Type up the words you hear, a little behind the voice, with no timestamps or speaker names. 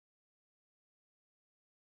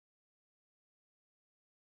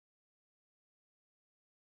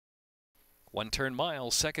1 turn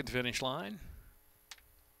mile, second finish line.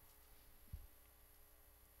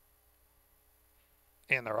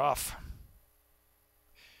 And they're off.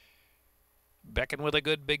 Becken with a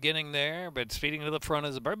good beginning there, but speeding to the front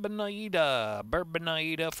is Bourbon-Aida.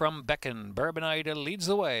 Bourbon-Aida from Becken. Bourbon-Aida leads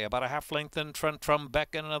the way, about a half length in front from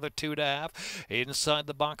Becken, another 2.5. Inside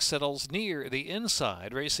the box settles near the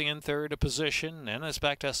inside, racing in third position, and is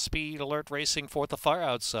back to Speed Alert racing fourth, the far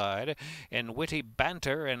outside. And Witty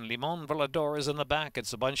Banter and Limon Volador is in the back.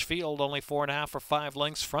 It's a bunch field, only 4.5 or 5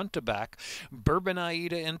 lengths front to back.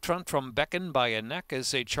 Bourbon-Aida in front from Becken by a neck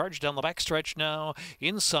as they charge down the backstretch now.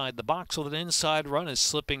 Inside the box with an inside run is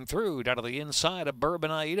slipping through down to the inside of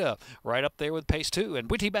Bourbon-Aida, right up there with pace 2.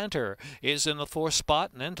 And Witty Banter is in the 4th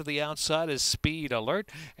spot, and then to the outside is Speed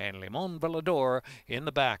Alert and Limon Volador in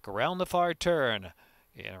the back. Around the far turn.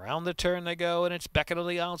 And around the turn they go, and it's Becken to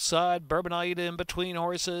the outside, Bourbon-Aida in between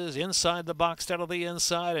horses, inside the box, down to the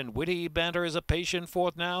inside, and Witty Banter is a patient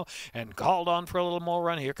 4th now, and called on for a little more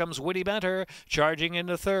run. Here comes Witty Banter, charging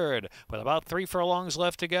into 3rd, with about 3 furlongs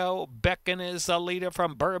left to go. Becken is the leader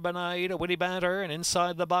from Bourbon-Aida, Witty Banter, and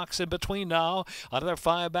inside the box in between now, another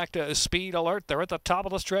 5 back to Speed Alert. They're at the top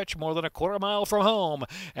of the stretch, more than a quarter mile from home,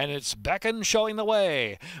 and it's Becken showing the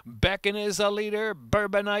way. Becken is the leader,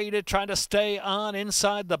 Bourbon-Aida trying to stay on inside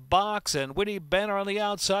the box, and Witty Banter on the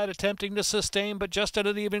outside attempting to sustain, but just at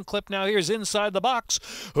an even clip now. Here's inside the box,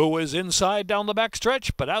 who is inside down the back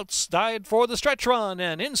stretch, but outside for the stretch run,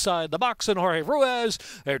 and inside the box and Jorge Ruiz.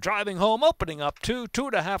 They're driving home, opening up to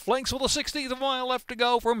 2.5 lengths with a 16th of a mile left to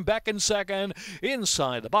go from Becken second.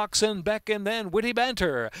 Inside the box and Becken, then Witty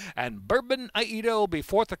Banter, and Bourbon-Aida will be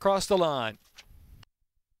 4th across the line.